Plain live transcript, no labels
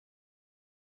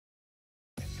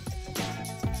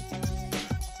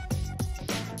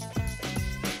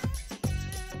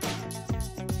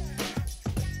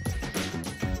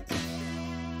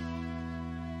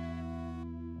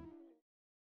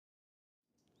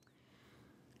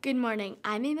Good morning.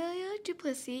 I'm Amelia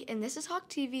Duplessis, and this is Hawk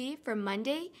TV for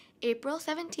Monday, April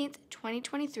 17th,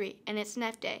 2023, and it's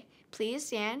NEF Day. Please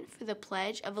stand for the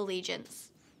Pledge of Allegiance.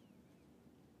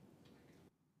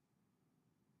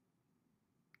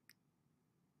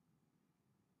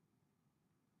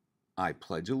 I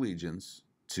pledge allegiance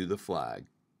to the flag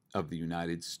of the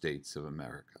United States of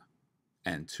America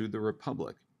and to the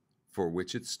republic for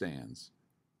which it stands,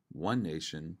 one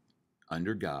nation,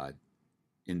 under God,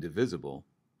 indivisible,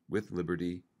 with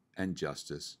liberty and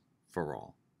justice for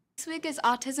all. This week is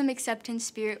Autism Acceptance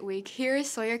Spirit Week. Here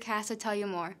is Sawyer Cass to tell you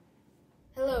more.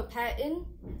 Hello, Patton.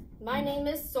 My name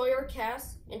is Sawyer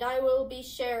Cass, and I will be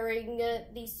sharing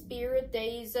the Spirit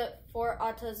Days for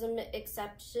Autism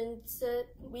Acceptance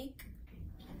Week.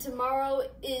 Tomorrow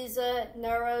is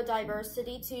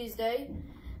Neurodiversity Tuesday.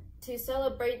 To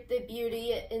celebrate the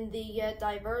beauty in the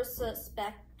diverse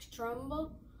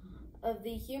spectrum of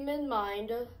the human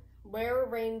mind, wear a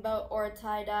rainbow or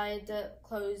tie-dyed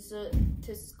clothes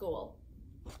to school.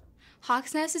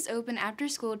 Hawk's Nest is open after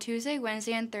school Tuesday,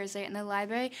 Wednesday, and Thursday in the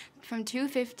library from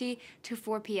 2:50 to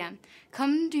 4 p.m.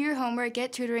 Come do your homework,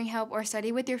 get tutoring help, or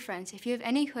study with your friends. If you have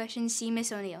any questions, see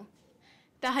Miss O'Neill.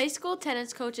 The high school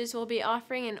tennis coaches will be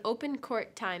offering an open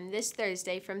court time this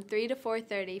Thursday from 3 to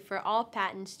 4:30 for all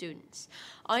Patton students.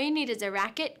 All you need is a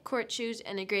racket, court shoes,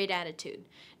 and a great attitude.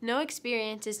 No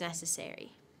experience is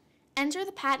necessary. Enter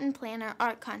the Patton Planner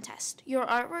Art Contest. Your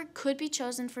artwork could be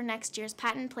chosen for next year's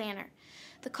Patton Planner.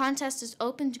 The contest is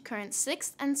open to current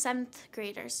 6th and 7th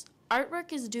graders.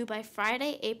 Artwork is due by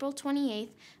Friday, April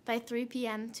 28th by 3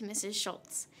 p.m. to Mrs.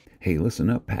 Schultz. Hey, listen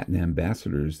up, Patton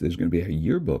Ambassadors. There's going to be a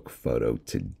yearbook photo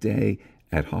today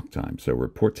at Hawk Time. So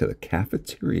report to the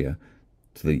cafeteria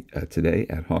today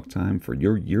at Hawk Time for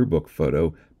your yearbook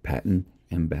photo, Patton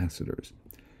Ambassadors.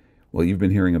 Well, you've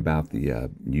been hearing about the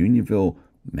Unionville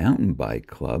Mountain Bike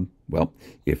Club. Well,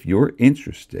 if you're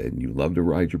interested and you love to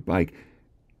ride your bike,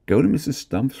 go to Mrs.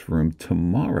 Stumpf's room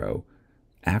tomorrow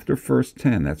after first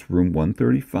 10. That's room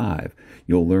 135.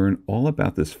 You'll learn all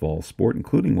about this fall sport,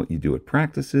 including what you do at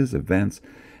practices, events,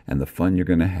 and the fun you're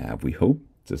going to have. We hope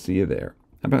to see you there.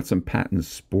 How about some Patton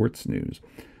sports news?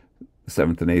 The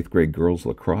 7th and 8th grade girls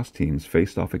lacrosse teams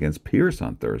faced off against Pierce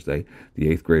on Thursday. The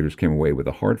 8th graders came away with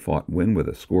a hard-fought win with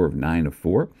a score of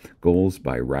 9-4. Goals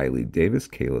by Riley Davis,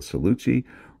 Kayla Salucci,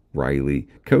 Riley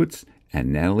Coates,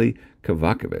 and Natalie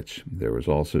Kovakovich. There was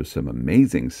also some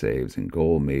amazing saves and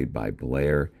goal made by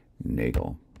Blair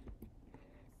Nagel.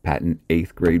 Patton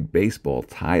 8th grade baseball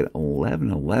tied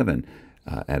 11-11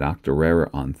 at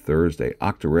Octorara on Thursday.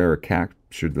 Octorara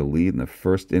captured the lead in the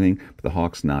first inning, but the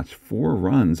Hawks notched 4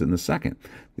 runs in the second.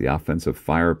 The offensive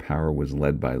firepower was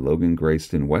led by Logan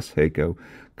Grayston, Wes Hayco,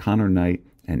 Connor Knight,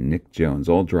 and Nick Jones,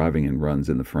 all driving in runs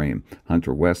in the frame.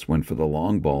 Hunter West went for the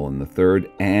long ball in the 3rd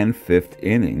and 5th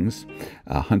innings.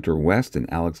 Hunter West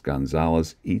and Alex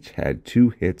Gonzalez each had 2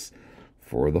 hits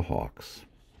for the Hawks.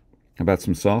 How about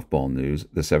some softball news?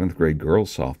 The 7th grade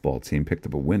girls softball team picked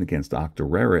up a win against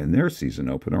Octorara in their season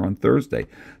opener on Thursday.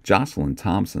 Jocelyn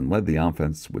Thompson led the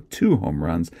offense with 2 home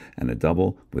runs and a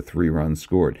double with 3 runs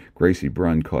scored. Gracie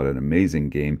Brunn caught an amazing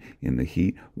game in the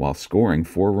heat while scoring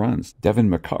 4 runs.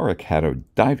 Devin McCarrick had a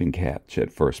diving catch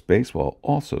at first base while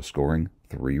also scoring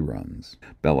 3 runs.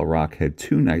 Bella Rock had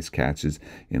 2 nice catches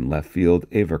in left field.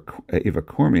 Ava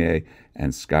Cormier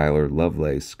and Skylar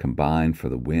Lovelace combined for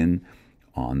the win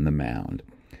on the mound.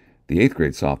 The 8th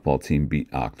grade softball team beat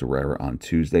Octorara on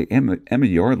Tuesday. Emma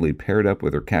Yardley paired up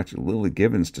with her catcher Lily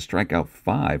Givens to strike out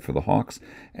 5 for the Hawks.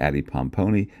 Addie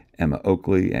Pomponi, Emma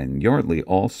Oakley, and Yardley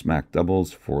all smacked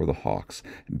doubles for the Hawks.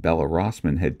 Bella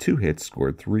Rossman had 2 hits,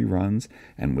 scored 3 runs,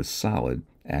 and was solid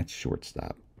at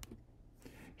shortstop.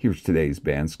 Here's today's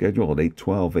band schedule. At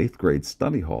 8:12, 8th grade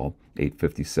study hall.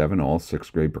 8:57, all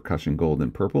 6th grade percussion gold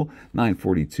and purple.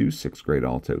 9:42, 6th grade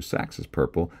alto sax is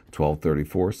purple.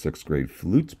 12:34, 6th grade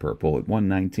flutes purple. At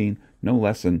 1:19, no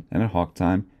lesson and a Hawk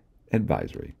Time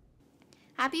advisory.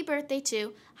 Happy birthday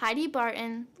to Heidi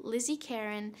Barton, Lizzie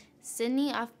Karen,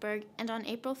 Sydney Uffberg, and on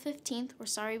April 15th, we're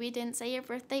sorry we didn't say your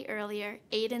birthday earlier,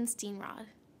 Aiden Steenrod.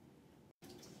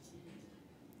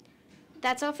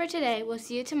 That's all for today. We'll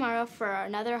see you tomorrow for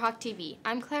another Hawk TV.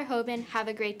 I'm Claire Hoban. Have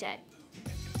a great day.